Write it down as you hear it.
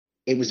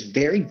it was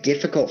very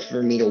difficult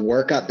for me to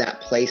work up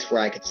that place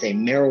where I could say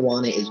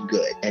marijuana is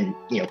good and,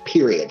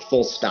 period,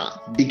 full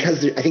stop.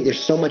 Because I think there's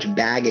so much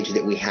baggage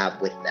that we have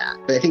with that.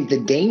 But I think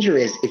the danger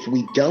is if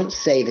we don't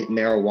say that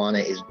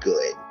marijuana is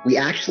good, we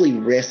actually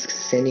risk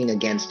sinning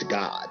against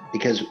God.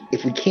 Because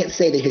if we can't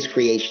say that his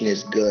creation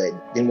is good,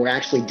 then we're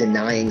actually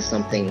denying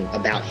something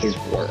about his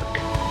work.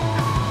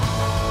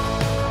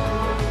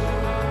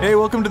 Hey,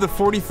 welcome to the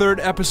 43rd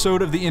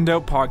episode of the In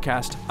Doubt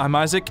Podcast. I'm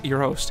Isaac,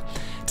 your host.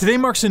 Today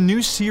marks a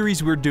new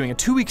series we're doing, a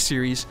 2-week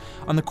series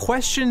on the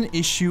question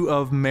issue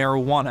of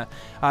marijuana.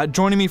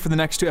 Joining me for the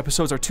next 2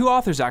 episodes are 2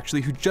 authors,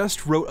 actually, who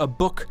just wrote a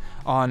book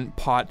on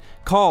pot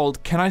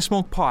called Can I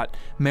Smoke Pot?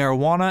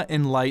 Marijuana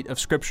in Light of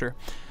Scripture.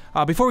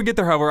 Before we get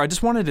there, however, I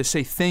just wanted to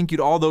say thank you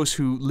to all those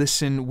who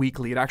listen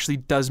weekly. It actually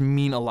does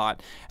mean a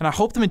lot. And I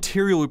hope the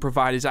material we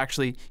provide is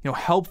actually,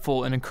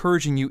 helpful and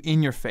encouraging you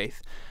in your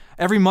faith.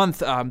 Every month,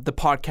 the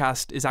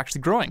podcast is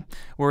actually growing.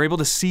 We're able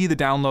to see the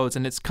downloads,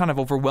 and it's kind of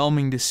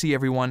overwhelming to see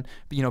everyone,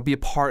 be a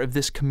part of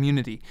this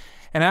community.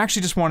 And I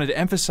actually just wanted to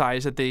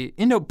emphasize that the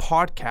In Doubt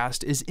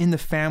Podcast is in the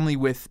family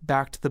with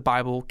Back to the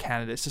Bible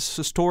Canada. It's this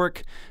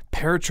historic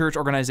parachurch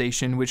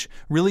organization which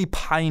really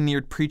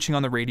pioneered preaching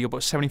on the radio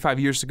about 75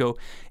 years ago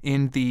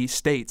in the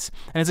States.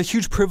 And it's a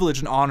huge privilege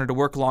and honor to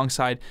work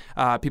alongside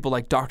people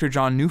like Dr.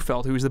 John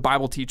Neufeld, who is the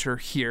Bible teacher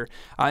here,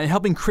 in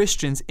helping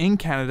Christians in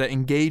Canada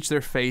engage their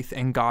faith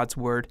in God's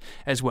Word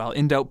as well.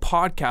 In Doubt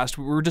Podcast,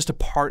 we're just a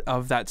part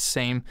of that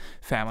same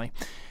family.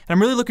 And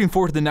I'm really looking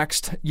forward to the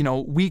next,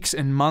 weeks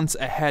and months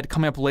ahead.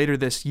 Coming up later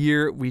this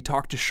year, we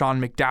talked to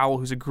Sean McDowell,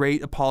 who's a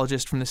great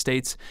apologist from the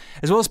States,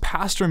 as well as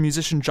pastor and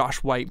musician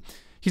Josh White.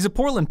 He's a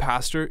Portland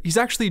pastor. He's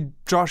actually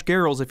Josh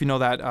Garrels, if you know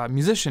that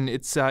musician.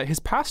 It's his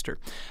pastor.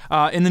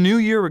 In the new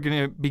year, we're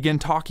going to begin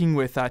talking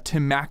with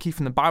Tim Mackey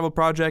from the Bible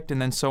Project,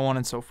 and then so on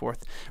and so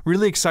forth.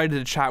 Really excited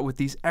to chat with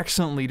these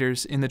excellent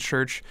leaders in the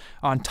church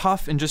on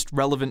tough and just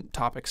relevant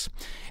topics.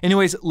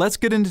 Anyways, let's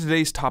get into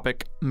today's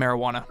topic,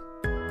 marijuana.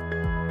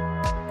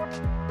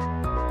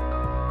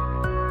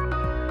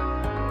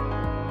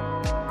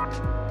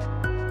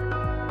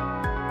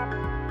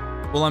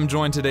 Well, I'm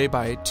joined today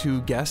by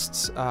 2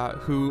 guests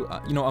who,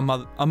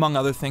 among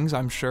other things,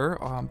 I'm sure,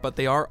 but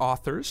they are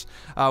authors.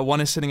 One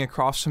is sitting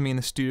across from me in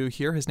the studio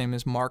here. His name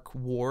is Mark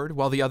Ward,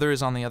 while the other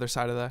is on the other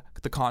side of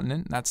the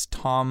continent. That's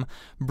Tom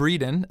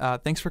Breeden.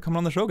 Thanks for coming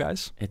on the show,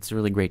 guys. It's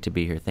really great to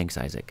be here. Thanks,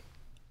 Isaac.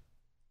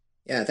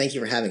 Yeah, thank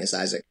you for having us,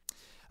 Isaac.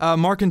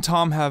 Mark and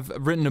Tom have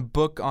written a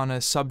book on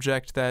a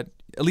subject that,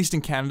 at least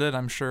in Canada, and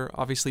I'm sure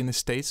obviously in the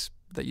States,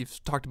 that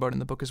you've talked about in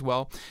the book as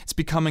well. It's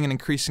becoming an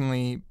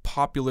increasingly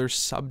popular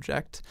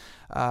subject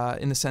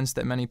in the sense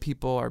that many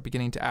people are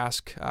beginning to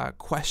ask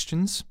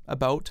questions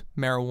about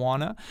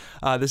marijuana.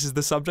 This is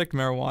the subject,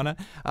 marijuana,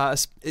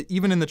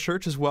 even in the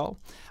church as well.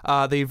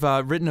 They've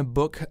written a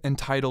book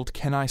entitled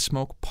Can I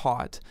Smoke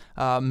Pot?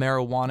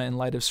 Marijuana in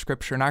Light of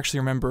Scripture. And I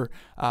actually remember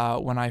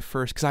when I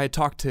first, because I had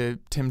talked to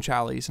Tim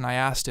Challies and I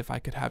asked if I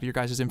could have your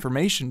guys'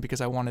 information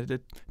because I wanted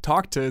to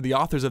talk to the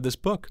authors of this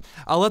book.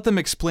 I'll let them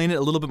explain it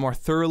a little bit more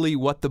thoroughly,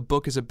 what the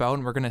book is about,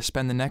 and we're going to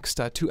spend the next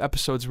 2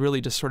 episodes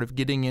really just sort of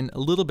getting in a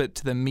little bit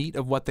to the meat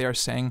of what they are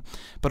saying.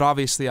 But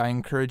obviously, I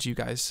encourage you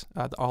guys,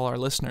 all our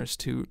listeners,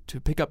 to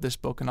pick up this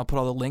book, and I'll put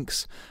all the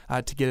links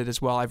to get it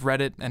as well. I've read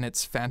it, and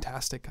it's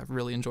fantastic. I've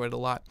really enjoyed it a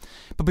lot.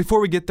 But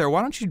before we get there,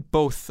 why don't you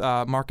both,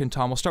 Mark and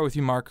Tom, we'll start with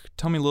you, Mark.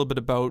 Tell me a little bit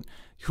about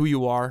who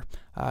you are,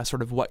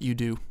 sort of what you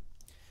do.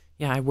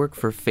 Yeah, I work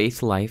for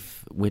Faith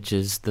Life, which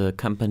is the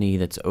company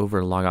that's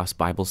over Logos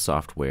Bible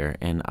software,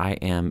 and I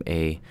am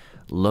a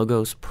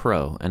Logos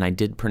Pro, and I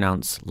did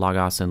pronounce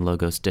Logos and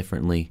Logos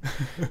differently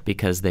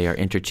because they are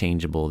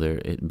interchangeable.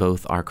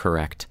 Both are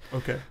correct.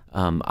 Okay.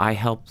 I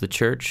help the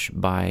church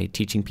by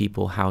teaching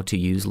people how to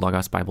use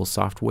Logos Bible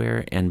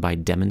software and by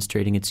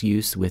demonstrating its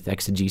use with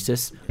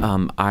exegesis.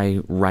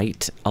 I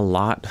write a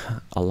lot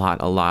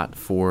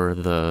for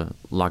the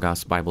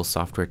Logos Bible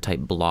software type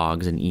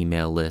blogs and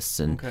email lists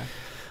and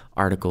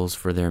articles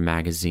for their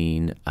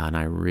magazine, and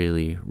I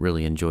really,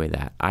 really enjoy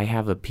that. I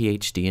have a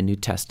PhD in New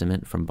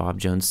Testament from Bob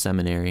Jones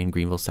Seminary in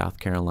Greenville, South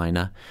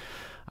Carolina.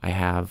 I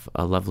have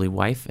a lovely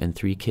wife and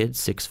 3 kids,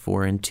 6,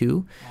 4, and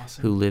 2,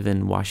 awesome, who live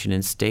in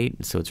Washington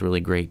State, so it's really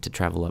great to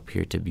travel up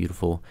here to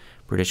beautiful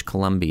British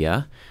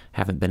Columbia.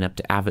 Haven't been up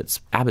to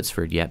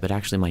Abbotsford yet, but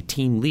actually my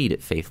team lead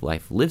at Faith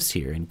Life lives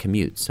here and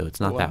commutes, so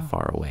it's not that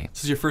far away.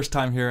 This is your first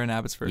time here in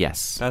Abbotsford?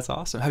 Yes. That's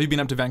awesome. Have you been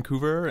up to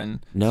Vancouver?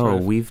 No,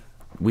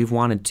 We've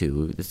wanted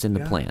to. It's in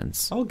the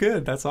plans. Oh,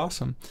 good. That's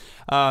awesome.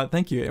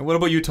 Thank you. And what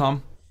about you,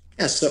 Tom?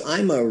 Yeah, so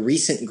I'm a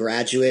recent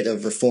graduate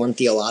of Reformed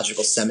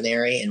Theological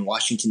Seminary in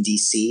Washington,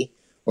 D.C.,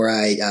 where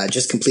I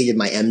just completed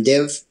my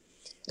MDiv.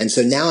 And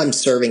so now I'm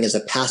serving as a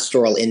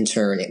pastoral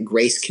intern at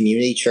Grace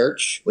Community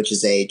Church, which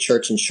is a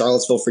church in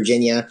Charlottesville,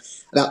 Virginia,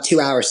 about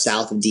 2 hours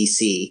south of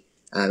D.C.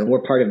 And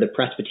we're part of the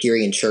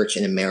Presbyterian Church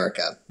in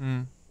America.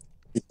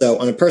 So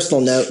on a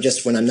personal note,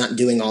 just when I'm not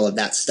doing all of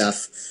that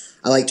stuff,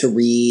 I like to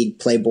read,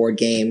 play board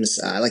games.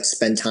 I like to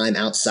spend time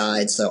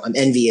outside. So I'm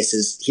envious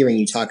as hearing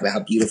you talk about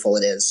how beautiful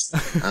it is.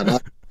 I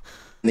like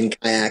to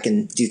kayak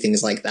and do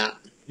things like that.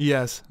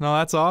 Yes. No,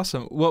 that's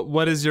awesome.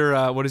 What is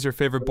your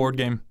favorite board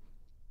game?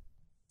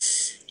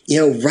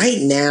 Right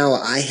now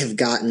I have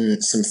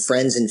gotten some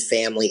friends and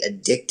family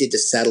addicted to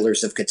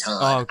Settlers of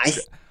Catan.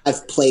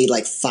 I've played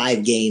like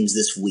 5 games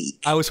this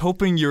week. I was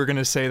hoping you were going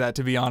to say that,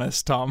 to be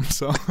honest, Tom.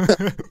 So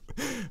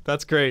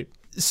that's great.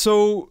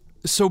 So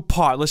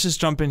Pot, let's just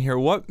jump in here.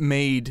 What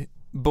made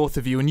both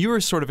of you, and you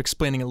were sort of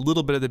explaining a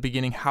little bit at the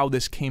beginning how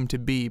this came to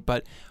be,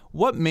 but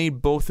what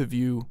made both of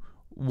you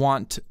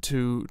want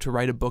to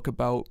write a book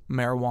about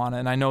marijuana?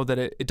 And I know that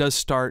it does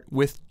start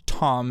with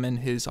Tom and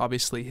his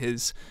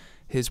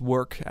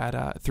work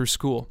at through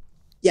school.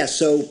 Yeah,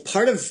 so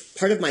part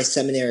of my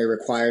seminary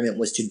requirement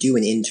was to do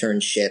an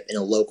internship in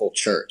a local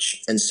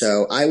church. And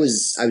so I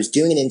was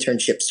doing an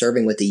internship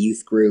serving with a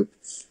youth group,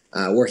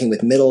 working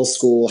with middle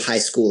school, high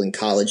school, and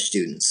college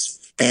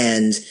students.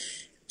 And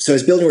so I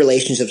was building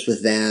relationships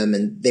with them,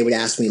 and they would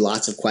ask me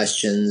lots of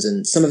questions.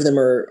 And some of them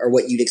are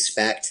what you'd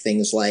expect,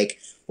 things like,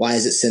 why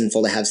is it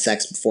sinful to have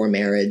sex before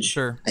marriage?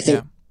 Sure. I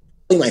think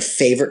my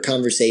favorite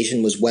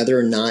conversation was whether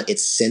or not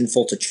it's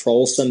sinful to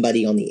troll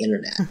somebody on the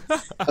internet.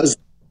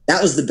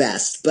 That was the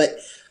best. But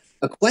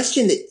a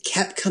question that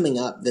kept coming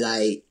up that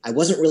I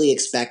wasn't really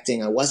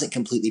expecting, I wasn't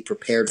completely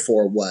prepared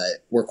for,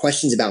 were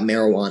questions about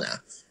marijuana.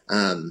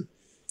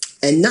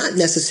 And not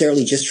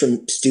necessarily just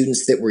from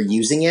students that were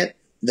using it,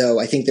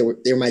 though I think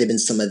there might have been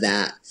some of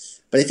that.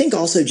 But I think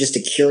also just a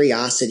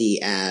curiosity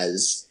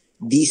as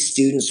these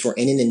students were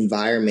in an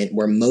environment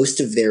where most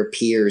of their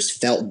peers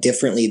felt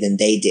differently than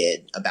they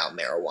did about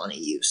marijuana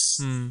use.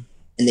 And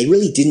they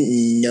really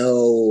didn't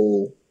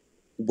know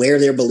where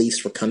their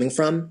beliefs were coming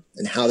from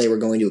and how they were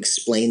going to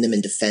explain them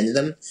and defend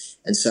them.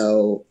 And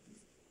so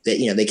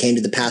they came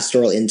to the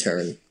pastoral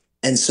intern.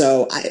 And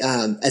so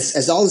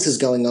as all this is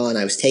going on,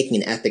 I was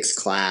taking an ethics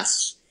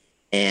class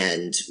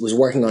and was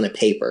working on a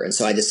paper. And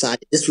so I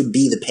decided this would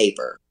be the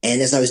paper.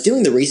 And as I was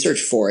doing the research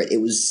for it, it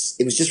was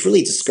just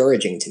really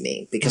discouraging to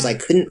me because I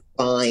couldn't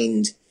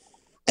find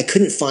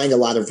a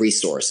lot of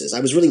resources. I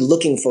was really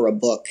looking for a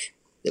book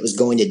that was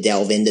going to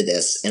delve into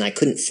this, and I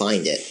couldn't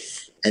find it.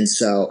 And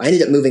so I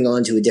ended up moving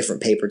on to a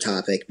different paper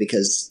topic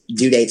because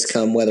due dates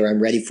come whether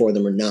I'm ready for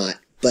them or not.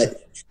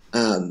 But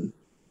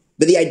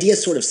the idea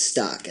sort of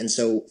stuck. And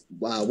so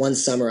one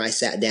summer I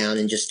sat down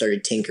and just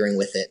started tinkering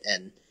with it,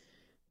 and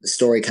the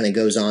story kind of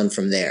goes on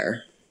from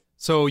there.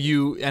 So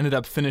you ended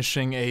up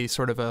finishing a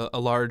sort of a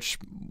large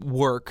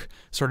work,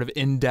 sort of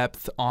in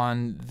depth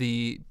on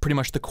pretty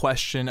much the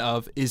question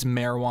of, is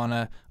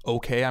marijuana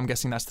okay? I'm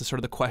guessing that's the sort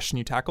of the question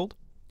you tackled.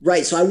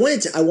 Right. So I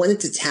wanted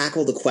to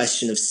tackle the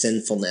question of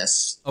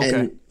sinfulness. Okay.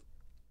 And it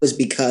was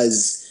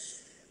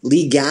because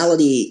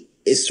legality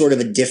is sort of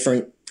a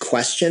different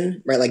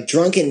question, right? Like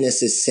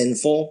drunkenness is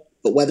sinful,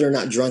 but whether or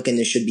not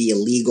drunkenness should be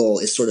illegal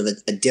is sort of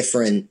a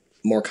different,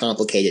 more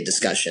complicated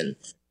discussion,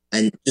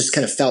 and just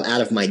kind of felt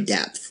out of my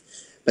depth.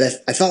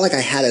 But I felt like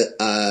I had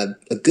a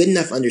good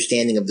enough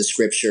understanding of the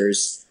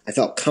scriptures. I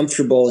felt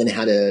comfortable in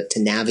how to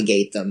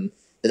navigate them,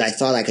 that I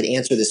thought I could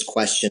answer this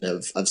question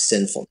of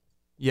sinfulness.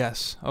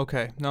 Yes.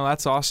 Okay. No,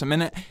 that's awesome,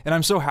 and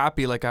I'm so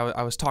happy. Like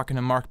I was talking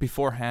to Mark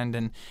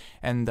beforehand,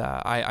 and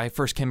I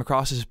first came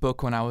across his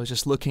book when I was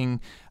just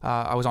looking.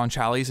 I was on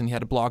Challies, and he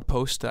had a blog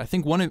post. I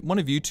think one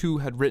of you two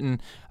had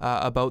written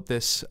about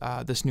this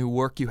new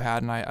work you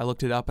had, and I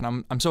looked it up,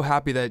 and I'm so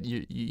happy that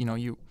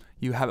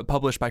you have it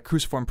published by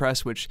Cruciform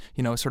Press, which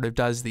sort of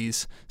does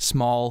these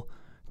small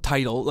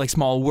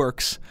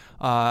works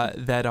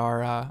that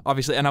are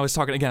obviously. And I was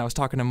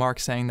talking to Mark,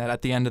 saying that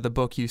at the end of the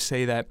book you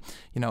say that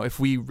if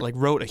we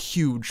wrote a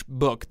huge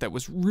book that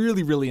was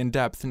really, really in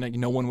depth, and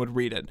no one would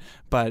read it,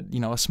 but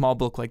a small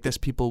book like this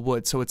people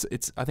would. So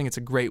I think it's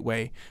a great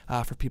way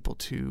for people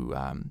to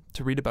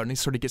read about and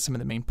sort of get some of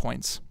the main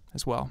points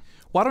as well.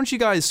 Why don't you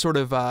guys sort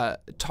of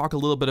talk a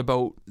little bit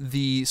about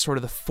the sort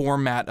of the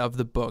format of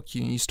the book?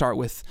 You start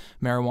with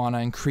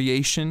marijuana and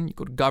creation, you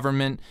go to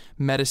government,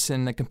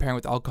 medicine, and comparing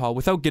with alcohol,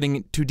 without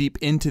getting too deep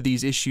into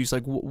these issues.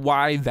 Like,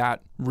 why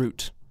that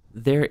route?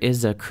 There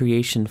is a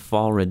creation,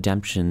 fall,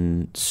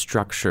 redemption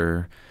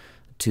structure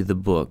to the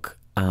book,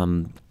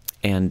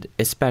 and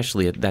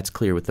especially that's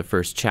clear with the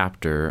first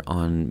chapter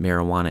on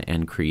marijuana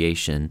and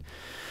creation.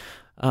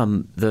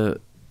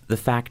 The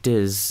fact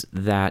is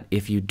that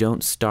if you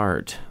don't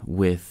start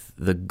with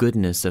the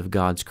goodness of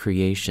God's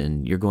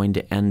creation, you're going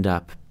to end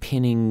up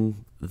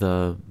pinning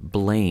the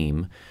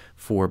blame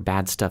for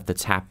bad stuff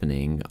that's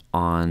happening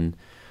on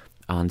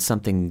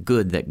something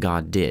good that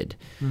God did.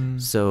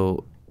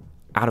 So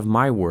out of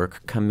my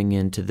work coming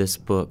into this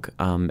book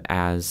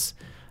as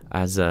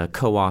a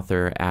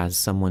co-author, as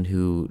someone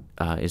who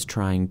is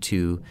trying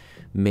to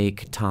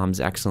make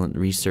Tom's excellent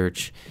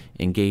research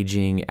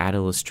engaging, add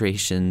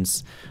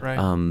illustrations,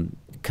 right.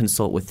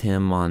 Consult with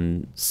him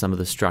on some of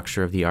the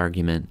structure of the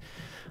argument.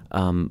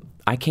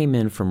 I came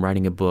in from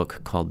writing a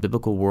book called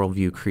Biblical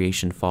Worldview,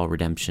 Creation, Fall,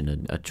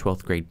 Redemption, a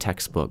 12th grade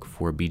textbook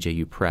for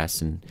BJU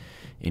Press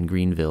in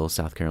Greenville,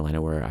 South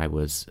Carolina, where I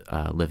was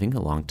living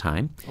a long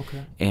time.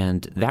 Okay.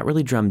 And that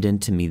really drummed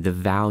into me the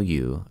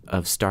value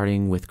of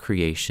starting with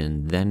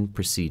creation, then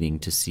proceeding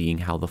to seeing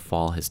how the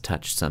fall has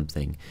touched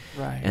something,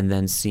 Right. and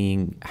then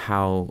seeing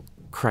how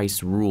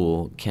Christ's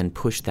rule can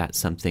push that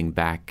something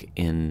back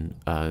in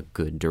a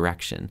good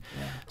direction.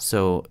 Yeah.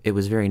 So it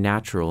was very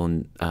natural,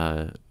 and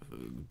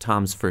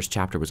Tom's first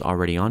chapter was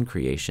already on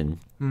creation.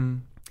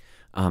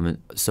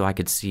 So I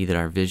could see that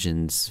our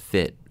visions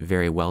fit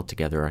very well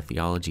together, our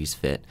theologies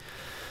fit.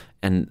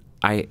 And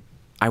I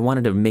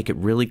wanted to make it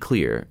really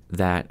clear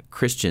that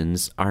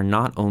Christians are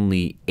not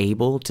only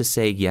able to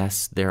say,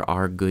 yes, there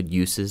are good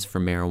uses for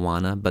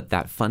marijuana, but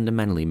that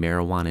fundamentally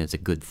marijuana is a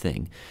good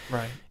thing.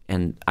 Right.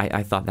 And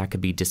I thought that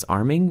could be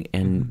disarming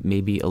and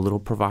maybe a little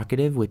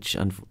provocative, which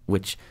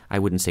I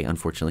wouldn't say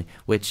unfortunately,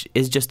 which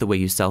is just the way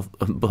you sell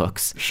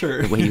books,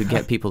 Sure. the way you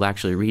get people to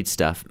actually read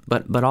stuff,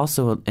 but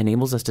also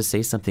enables us to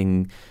say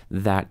something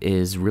that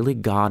is really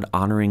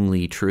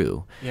God-honoringly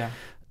true. Yeah.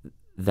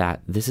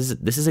 That this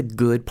is a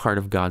good part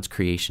of God's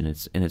creation,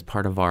 it's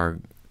part of our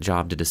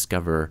job to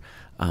discover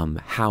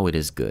how it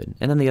is good.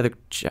 And then the other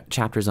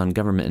chapters on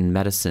government and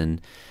medicine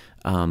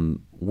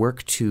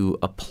work to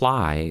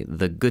apply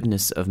the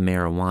goodness of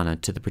marijuana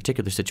to the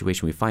particular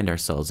situation we find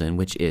ourselves in,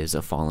 which is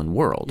a fallen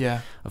world.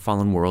 Yeah. A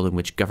fallen world in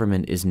which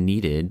government is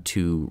needed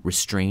to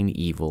restrain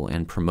evil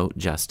and promote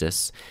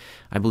justice.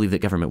 I believe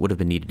that government would have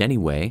been needed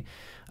anyway,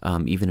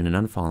 even in an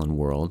unfallen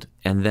world.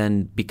 And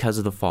then because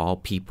of the fall,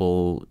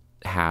 people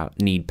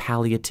need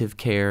palliative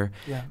care.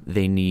 Yeah.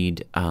 They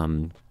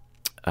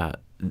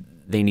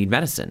need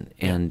medicine,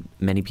 and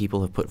many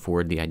people have put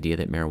forward the idea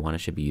that marijuana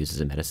should be used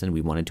as a medicine.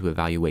 We wanted to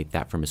evaluate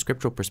that from a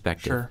scriptural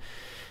perspective. Sure.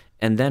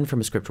 And then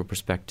from a scriptural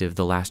perspective,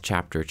 the last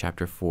chapter,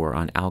 chapter 4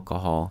 on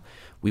alcohol,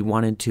 we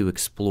wanted to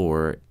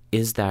explore,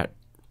 is that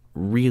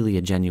really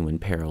a genuine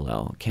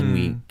parallel?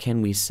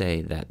 Can we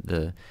say that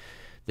the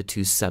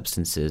two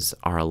substances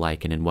are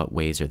alike, and in what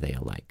ways are they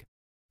alike?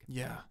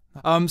 Yeah.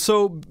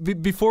 So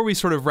before we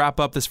sort of wrap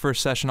up this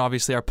first session,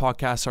 obviously our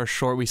podcasts are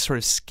short. We sort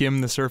of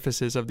skim the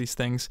surfaces of these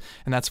things,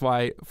 and that's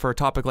why for a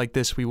topic like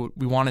this, we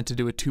wanted to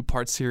do a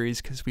 2-part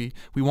series because we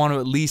want to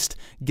at least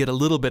get a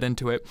little bit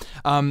into it.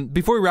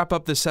 Before we wrap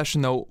up this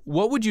session, though,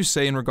 what would you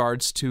say in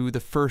regards to the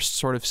first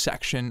sort of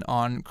section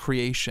on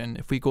creation?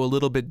 If we go a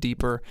little bit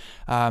deeper,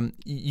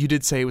 you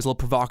did say it was a little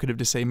provocative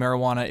to say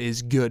marijuana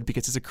is good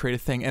because it's a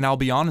creative thing, and I'll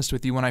be honest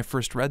with you, when I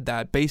first read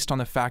that, based on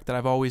the fact that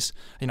I've always,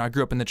 I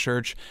grew up in the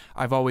church,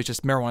 I've always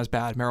just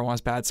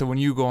marijuana's bad. So when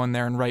you go in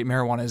there and write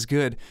marijuana is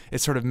good, it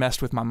sort of messed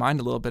with my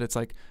mind a little bit. It's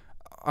like,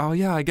 oh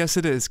yeah, I guess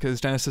it is,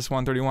 because Genesis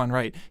 1:31,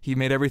 right? He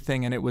made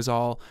everything and it was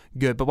all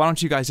good. But why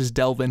don't you guys just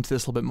delve into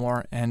this a little bit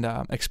more and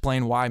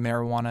explain why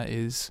marijuana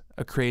is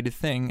a created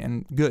thing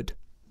and good?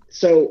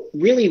 So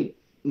really,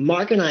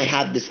 Mark and I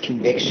have this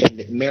conviction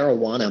that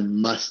marijuana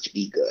must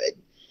be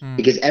good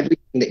because everything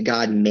that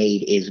God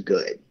made is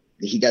good.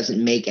 He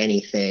doesn't make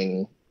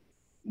anything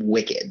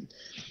wicked.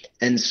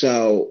 And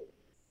so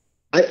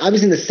I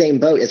was in the same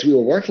boat as we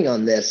were working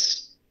on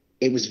this.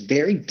 It was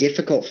very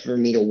difficult for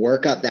me to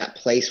work up that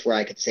place where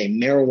I could say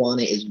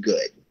marijuana is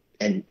good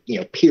and,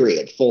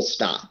 period, full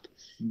stop,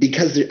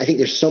 because I think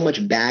there's so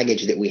much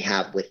baggage that we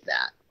have with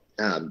that.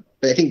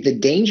 But I think the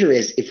danger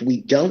is if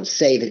we don't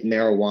say that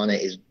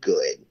marijuana is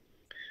good,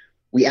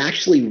 we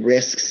actually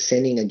risk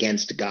sinning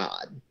against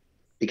God,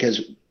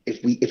 because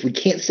if we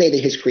can't say that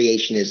his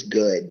creation is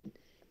good,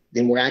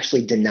 then we're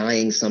actually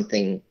denying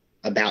something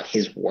about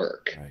his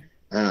work. Right.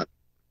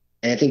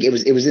 And I think it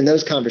was in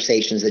those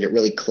conversations that it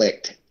really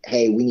clicked.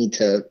 Hey, we need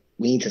to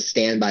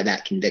stand by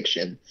that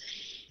conviction.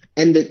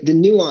 And the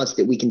nuance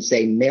that we can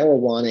say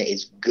marijuana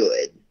is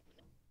good,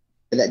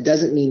 but that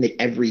doesn't mean that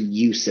every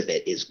use of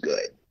it is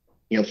good.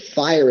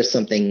 Fire is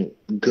something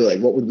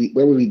good. Where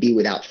would we be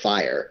without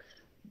fire?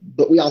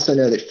 But we also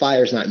know that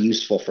fire is not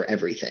useful for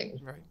everything.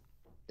 Right.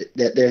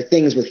 There are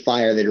things with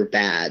fire that are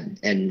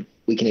bad, and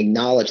we can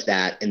acknowledge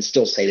that and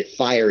still say that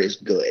fire is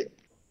good.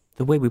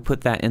 The way we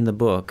put that in the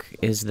book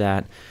is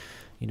that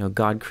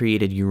God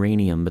created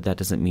uranium, but that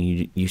doesn't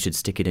mean you should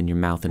stick it in your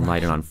mouth and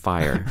light it on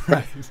fire.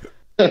 Right.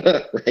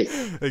 Right.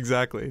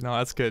 Exactly. No,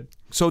 that's good.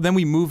 So then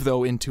we move,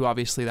 though, into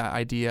obviously that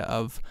idea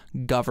of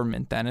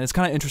government then. And it's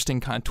kind of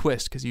interesting kind of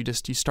twist, because you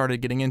started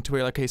getting into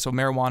it. Like, okay, so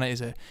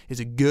marijuana is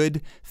a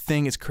good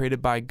thing. It's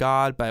created by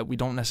God, but we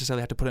don't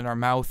necessarily have to put it in our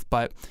mouth.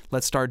 But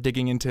let's start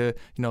digging into,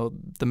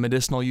 the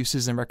medicinal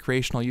uses and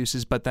recreational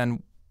uses. But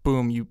then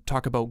boom, you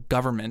talk about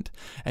government,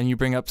 and you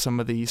bring up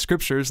some of the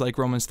scriptures like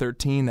Romans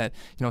 13 that,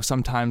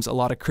 sometimes a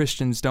lot of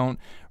Christians don't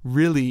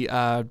really,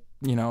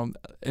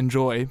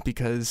 enjoy,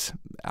 because,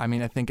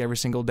 I think every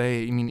single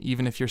day,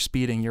 even if you're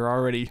speeding, you're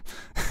already,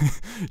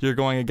 you're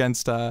going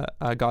against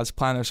God's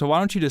plan there. So why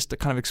don't you just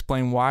kind of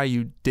explain why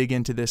you dig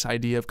into this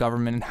idea of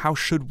government and how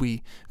should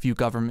we view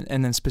government,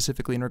 and then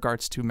specifically in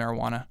regards to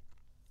marijuana?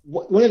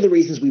 One of the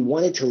reasons we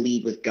wanted to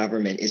lead with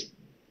government is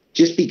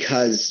just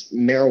because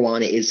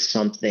marijuana is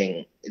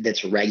something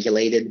that's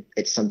regulated.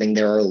 It's something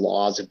there are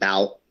laws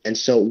about. And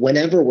so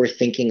whenever we're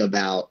thinking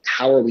about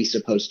how are we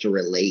supposed to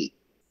relate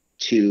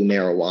to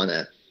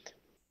marijuana,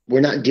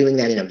 we're not doing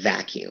that in a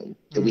vacuum,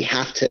 that we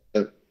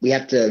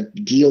have to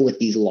deal with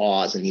these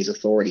laws and these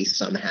authorities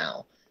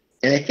somehow.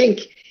 And I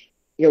think,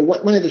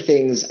 one of the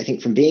things I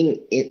think from being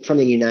from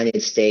the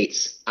United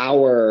States,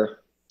 our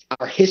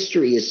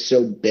history is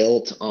so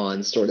built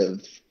on sort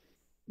of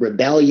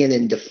rebellion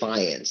and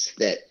defiance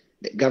that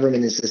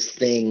government is this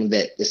thing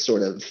that is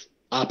sort of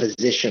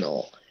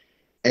oppositional.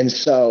 And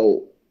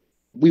so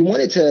we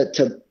wanted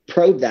to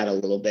probe that a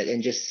little bit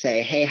and just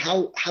say, hey,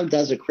 how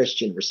does a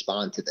Christian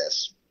respond to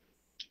this?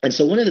 And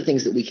so one of the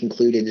things that we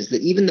concluded is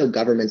that even though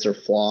governments are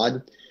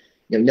flawed,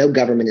 no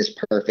government is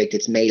perfect.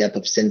 It's made up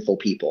of sinful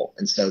people.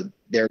 And so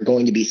there are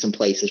going to be some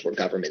places where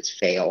governments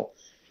fail.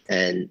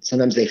 And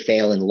sometimes they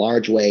fail in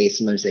large ways,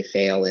 sometimes they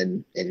fail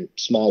in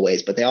small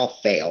ways, but they all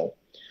fail.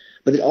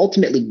 But that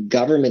ultimately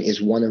government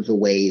is one of the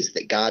ways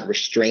that God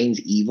restrains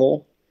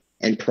evil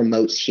and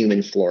promotes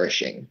human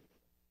flourishing.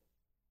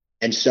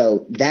 And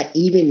so that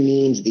even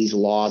means these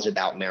laws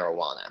about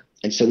marijuana.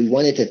 And so we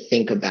wanted to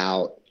think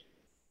about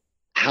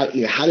how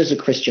does a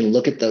Christian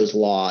look at those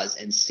laws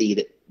and see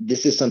that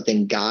this is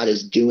something God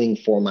is doing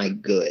for my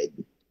good,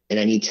 and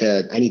I need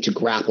to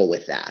grapple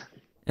with that.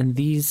 And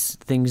these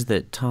things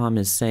that Tom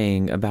is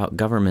saying about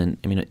government,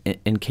 I mean,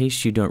 in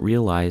case you don't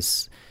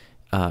realize,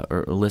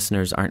 or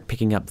listeners aren't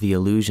picking up the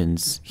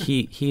allusions,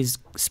 he's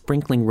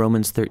sprinkling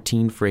Romans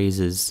 13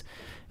 phrases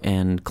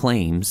and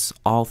claims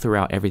all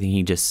throughout everything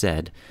he just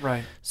said.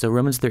 Right. So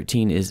Romans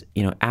 13 is,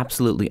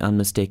 absolutely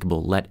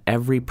unmistakable. Let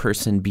every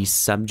person be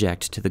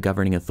subject to the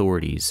governing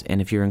authorities. And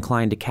if you're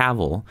inclined to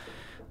cavil,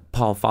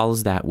 Paul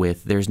follows that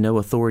with, there's no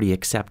authority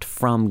except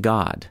from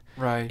God.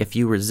 Right. If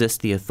you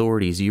resist the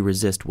authorities, you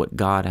resist what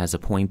God has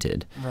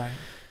appointed. Right.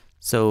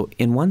 So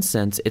in one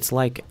sense, it's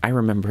like, I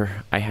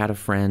remember I had a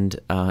friend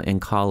in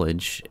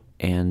college,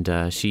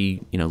 and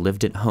she,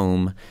 lived at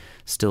home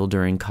still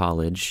during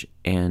college,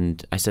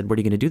 and I said, what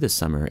are you going to do this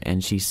summer?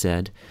 And she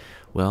said,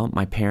 well,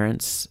 my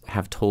parents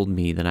have told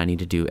me that I need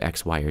to do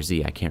X, Y, or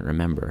Z. I can't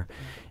remember.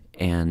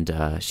 And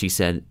she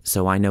said,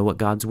 so I know what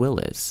God's will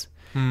is.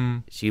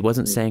 She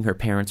wasn't saying her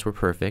parents were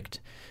perfect.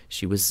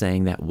 She was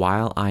saying that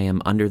while I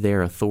am under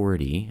their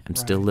authority, I'm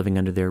still living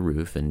under their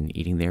roof and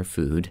eating their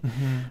food,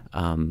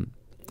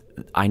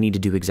 I need to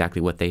do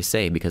exactly what they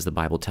say because the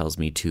Bible tells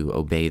me to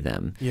obey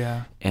them.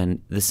 Yeah.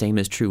 And the same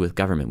is true with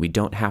government. We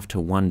don't have to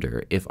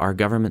wonder if our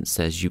government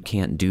says you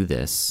can't do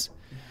this,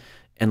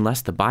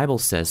 unless the Bible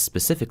says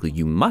specifically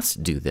you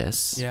must do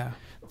this. Yeah.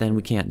 Then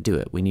we can't do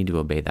it. We need to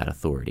obey that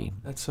authority.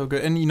 That's so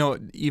good. And,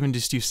 even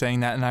just you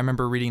saying that, and I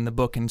remember reading the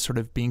book and sort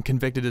of being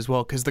convicted as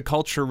well, because the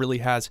culture really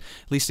has,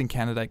 at least in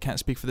Canada, I can't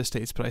speak for the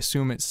States, but I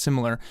assume it's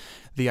similar,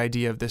 the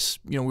idea of this,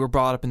 we were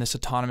brought up in this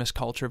autonomous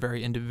culture,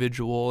 very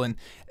individual, and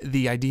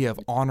the idea of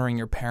honoring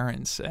your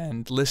parents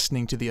and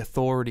listening to the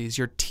authorities,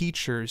 your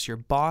teachers, your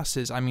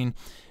bosses. I mean,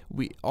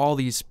 all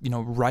these,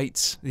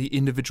 rights, the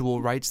individual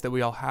rights that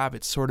we all have,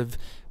 it's sort of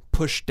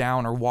pushed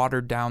down or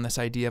watered down this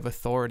idea of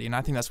authority. And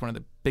I think that's one of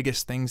the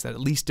biggest things that at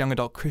least young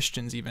adult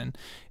Christians even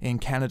in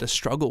Canada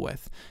struggle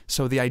with.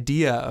 So the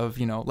idea of,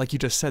 like you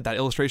just said, that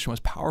illustration was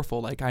powerful.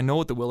 Like, I know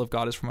what the will of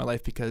God is for my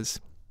life because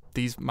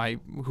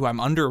who I'm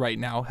under right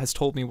now has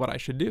told me what I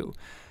should do.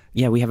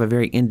 Yeah, we have a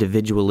very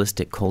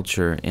individualistic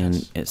culture,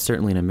 and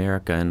certainly in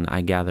America, and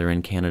I gather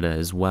in Canada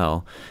as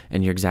well.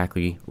 And you're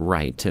exactly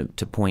right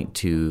to point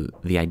to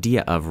the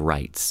idea of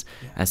rights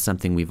as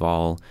something we've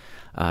all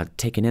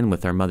taken in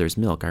with our mother's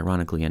milk,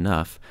 ironically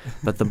enough.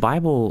 But the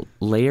Bible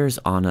layers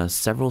on us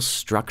several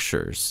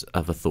structures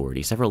of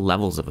authority, several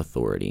levels of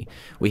authority.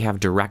 We have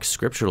direct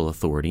scriptural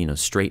authority,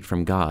 straight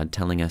from God,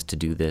 telling us to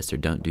do this or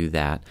don't do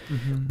that.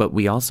 But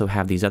we also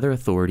have these other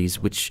authorities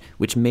which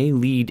may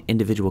lead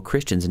individual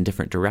Christians in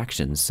different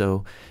directions.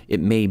 So it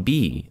may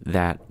be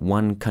that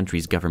one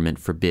country's government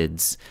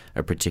forbids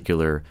a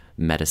particular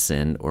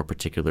medicine or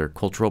particular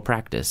cultural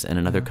practice, and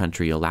another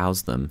country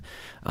allows them.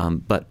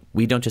 But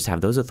we don't just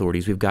have those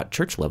authorities. We've got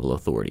church-level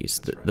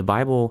authorities. The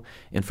Bible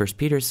in 1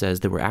 Peter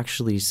says that we're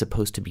actually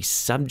supposed to be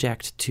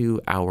subject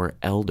to our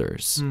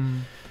elders.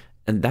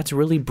 And that's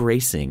really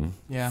bracing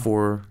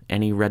for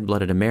any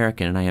red-blooded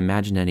American, and I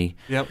imagine any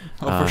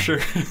for sure.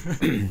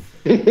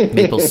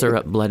 maple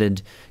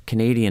syrup-blooded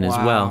Canadian as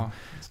well.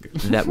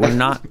 That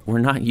we're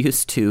not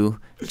used to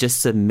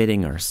just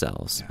submitting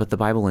ourselves, but the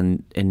Bible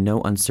in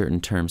no uncertain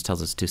terms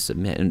tells us to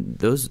submit, and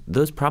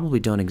those probably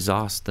don't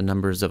exhaust the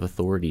numbers of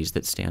authorities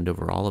that stand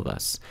over all of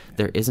us.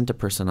 There isn't a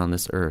person on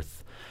this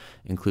earth,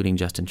 including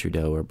Justin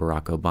Trudeau or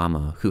Barack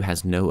Obama, who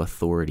has no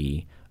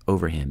authority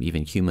over him,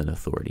 even human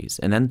authorities.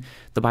 And then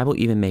the Bible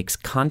even makes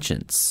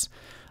conscience.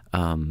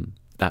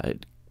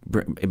 It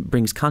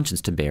brings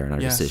conscience to bear in our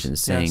decisions,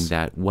 saying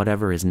that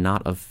whatever is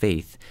not of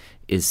faith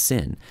is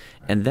sin.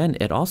 And then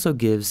it also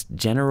gives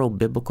general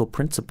biblical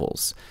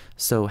principles.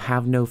 So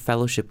have no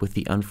fellowship with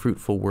the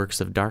unfruitful works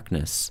of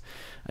darkness.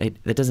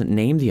 It doesn't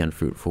name the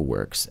unfruitful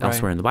works.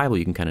 Elsewhere in the Bible,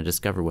 you can kind of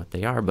discover what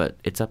they are, but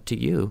it's up to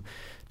you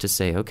to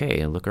say,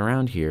 okay, look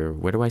around here.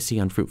 Where do I see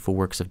unfruitful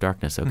works of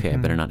darkness? Okay, I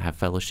better not have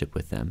fellowship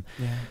with them.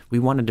 We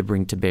wanted to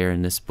bring to bear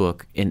in this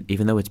book,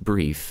 even though it's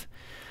brief,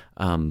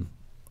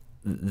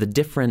 the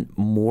different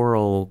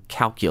moral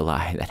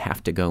calculi that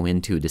have to go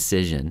into a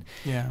decision.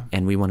 Yeah.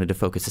 And we wanted to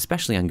focus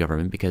especially on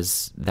government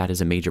because that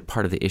is a major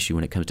part of the issue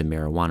when it comes to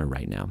marijuana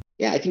right now.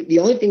 Yeah, I think the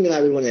only thing that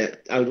I would want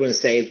to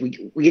say is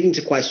we get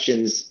into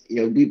questions.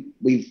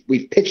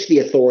 We've pitched the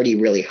authority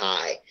really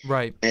high,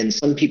 right? And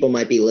some people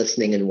might be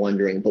listening and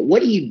wondering, but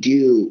what do you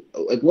do?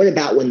 Like, what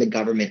about when the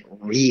government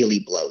really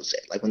blows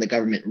it? Like when the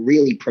government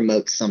really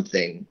promotes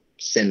something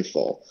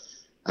sinful?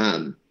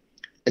 And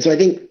so I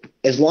think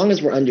as long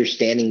as we're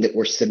understanding that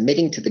we're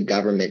submitting to the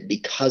government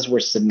because we're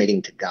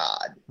submitting to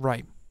God,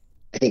 right?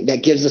 I think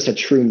that gives us a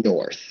true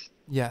north.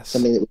 Yes,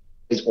 something that we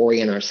always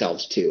orient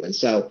ourselves to, and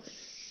so.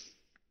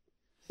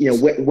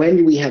 When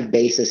do we have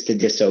basis to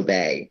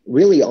disobey?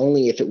 Really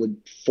only if it would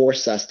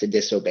force us to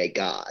disobey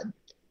God.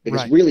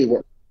 Because really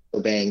we're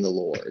obeying the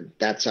Lord.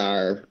 That's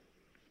our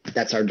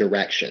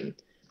direction.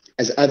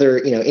 As other,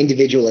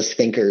 individualist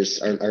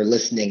thinkers are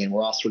listening and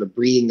we're all sort of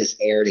breathing this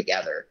air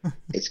together,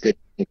 it's good to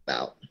think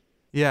about.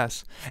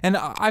 Yes. And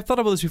I've thought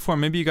about this before.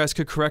 Maybe you guys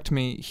could correct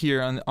me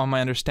here on my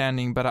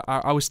understanding, but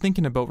I was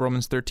thinking about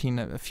Romans 13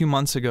 a few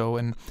months ago,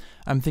 and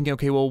I'm thinking,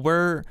 okay, well,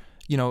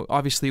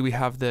 obviously we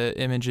have the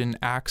image in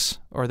Acts,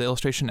 or the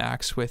illustration in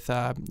Acts with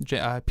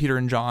Peter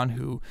and John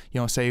who,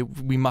 say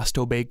we must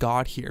obey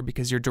God here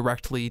because you're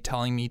directly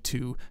telling me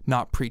to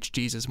not preach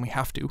Jesus, and we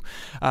have to.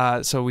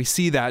 So we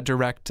see that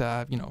direct,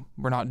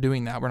 we're not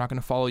doing that. We're not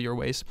going to follow your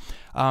ways.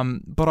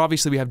 But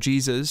obviously we have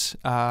Jesus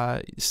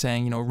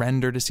saying,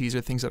 render to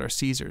Caesar things that are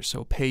Caesar's.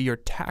 So pay your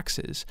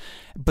taxes.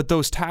 But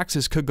those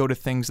taxes could go to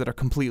things that are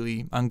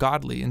completely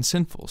ungodly and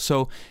sinful.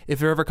 So if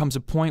there ever comes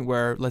a point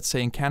where, let's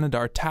say in Canada,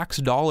 our tax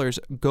dollars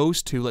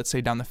goes to, let's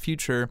say down the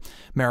future,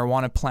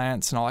 marijuana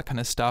plants and all that kind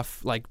of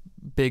stuff, like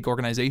big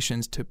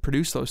organizations to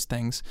produce those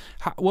things,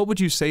 what would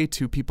you say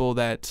to people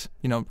that,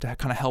 to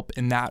kind of help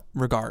in that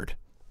regard?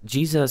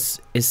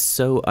 Jesus is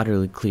so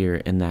utterly clear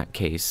in that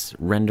case,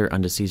 render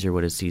unto Caesar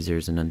what is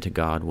Caesar's and unto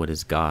God what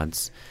is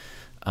God's,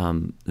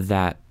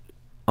 that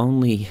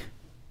only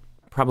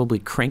probably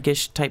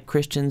crankish type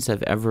Christians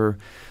have ever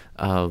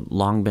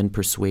long been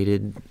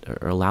persuaded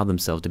or allowed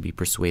themselves to be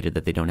persuaded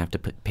that they don't have to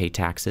pay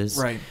taxes.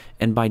 Right.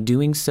 And by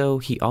doing so,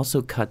 he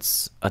also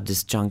cuts a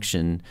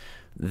disjunction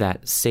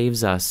that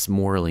saves us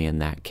morally in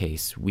that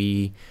case.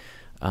 We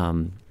are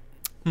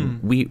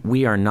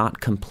not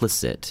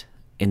complicit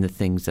in the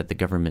things that the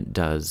government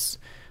does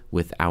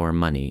with our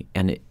money.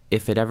 And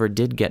if it ever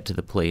did get to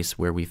the place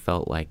where we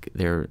felt like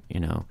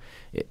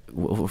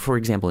for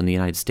example, in the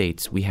United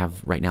States, we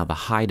have right now the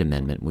Hyde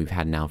Amendment we've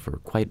had now for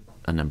quite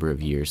a number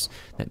of years.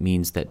 That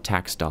means that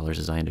tax dollars,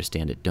 as I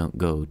understand it, don't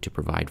go to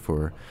provide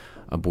for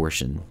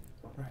abortion.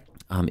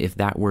 Right. If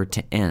that were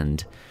to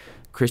end,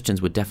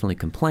 Christians would definitely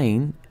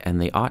complain,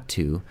 and they ought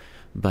to,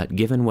 but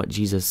given what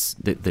Jesus,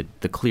 the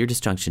clear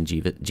disjunction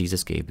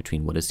Jesus gave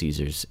between what is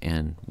Caesar's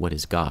and what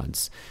is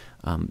God's,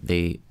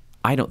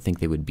 I don't think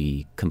they would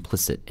be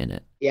complicit in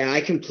it. Yeah,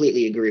 I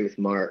completely agree with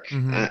Mark.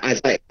 Mm-hmm.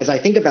 As I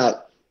think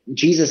about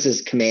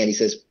Jesus's command, he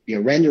says,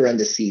 render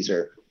unto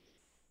Caesar.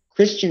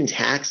 Christian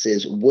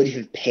taxes would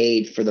have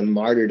paid for the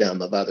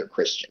martyrdom of other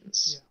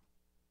Christians.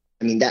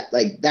 Yeah. I mean,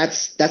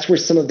 that's where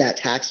some of that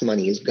tax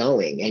money is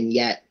going, and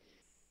yet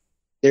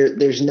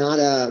there's not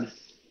a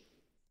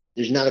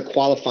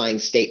qualifying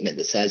statement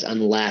that says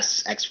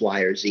unless X,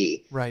 Y, or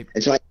Z. Right.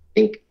 And so I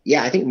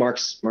think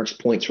Mark's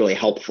point's really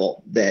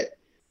helpful, that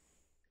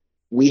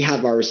we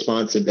have our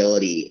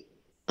responsibility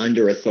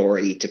under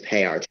authority to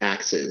pay our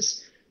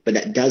taxes, but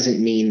that doesn't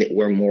mean that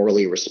we're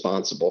morally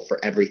responsible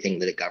for everything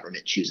that a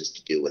government chooses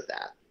to do with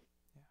that.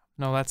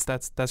 No,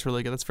 that's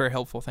really good. That's very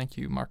helpful. Thank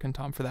you, Mark and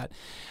Tom, for that.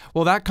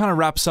 Well, that kind of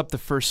wraps up the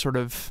first sort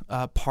of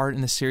part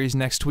in the series.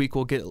 Next week,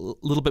 we'll get a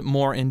little bit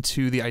more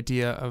into the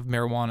idea of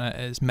marijuana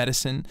as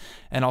medicine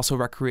and also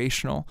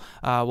recreational.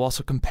 We'll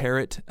also compare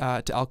it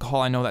to alcohol.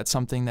 I know that's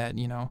something that,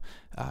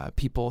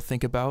 people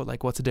think about,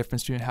 like what's the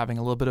difference between having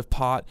a little bit of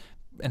pot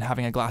and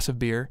having a glass of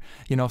beer,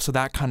 so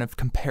that kind of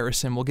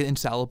comparison. We'll get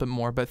into that a little bit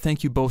more, but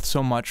thank you both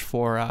so much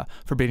for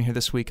being here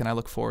this week, and I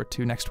look forward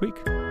to next week.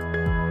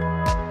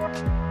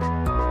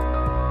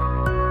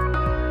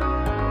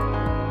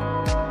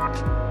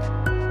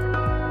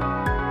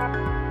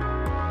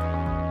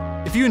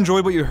 If you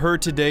enjoyed what you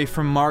heard today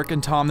from Mark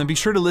and Tom, then be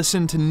sure to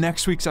listen to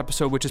next week's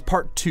episode, which is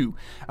part 2.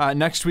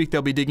 Next week,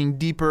 they'll be digging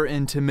deeper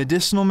into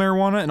medicinal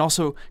marijuana and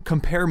also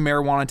compare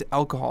marijuana to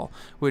alcohol,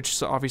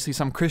 which obviously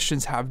some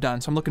Christians have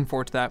done. So I'm looking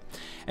forward to that.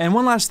 And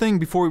one last thing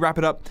before we wrap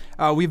it up,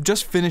 we've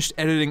just finished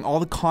editing all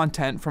the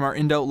content from our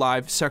InDoubt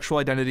Live sexual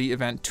identity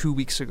event 2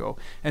 weeks ago.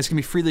 And it's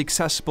going to be freely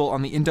accessible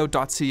on the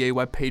indoubt.ca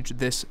webpage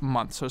this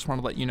month. So I just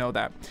want to let you know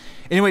that.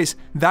 Anyways,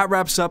 that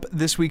wraps up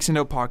this week's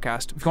InDoubt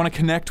podcast. If you want to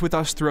connect with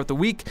us throughout the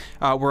week,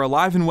 we're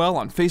alive and well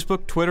on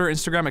Facebook, Twitter,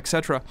 Instagram,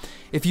 etc.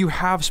 If you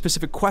have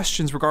specific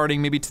questions regarding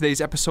maybe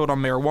today's episode on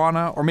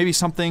marijuana, or maybe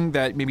something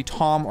that maybe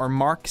Tom or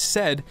Mark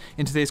said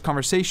in today's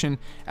conversation,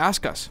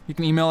 ask us. You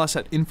can email us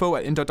at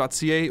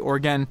info@indoubt.ca, or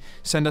again,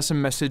 send us a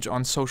message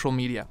on social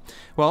media.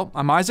 Well,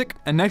 I'm Isaac,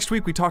 and next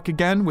week we talk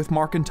again with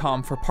Mark and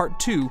Tom for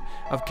part 2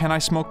 of Can I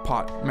Smoke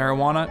Pot?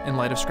 Marijuana in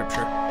Light of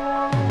Scripture.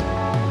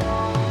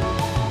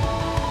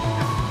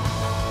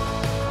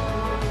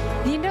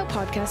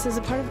 podcast is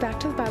a part of Back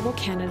to the Bible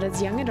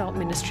Canada's young adult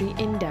ministry,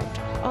 In Doubt.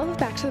 All of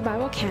Back to the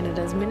Bible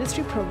Canada's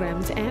ministry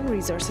programs and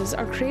resources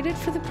are created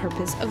for the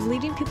purpose of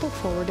leading people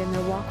forward in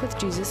their walk with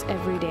Jesus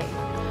every day.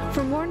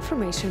 For more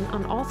information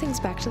on all things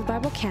Back to the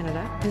Bible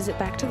Canada, visit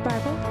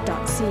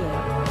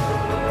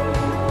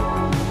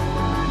backtothebible.ca.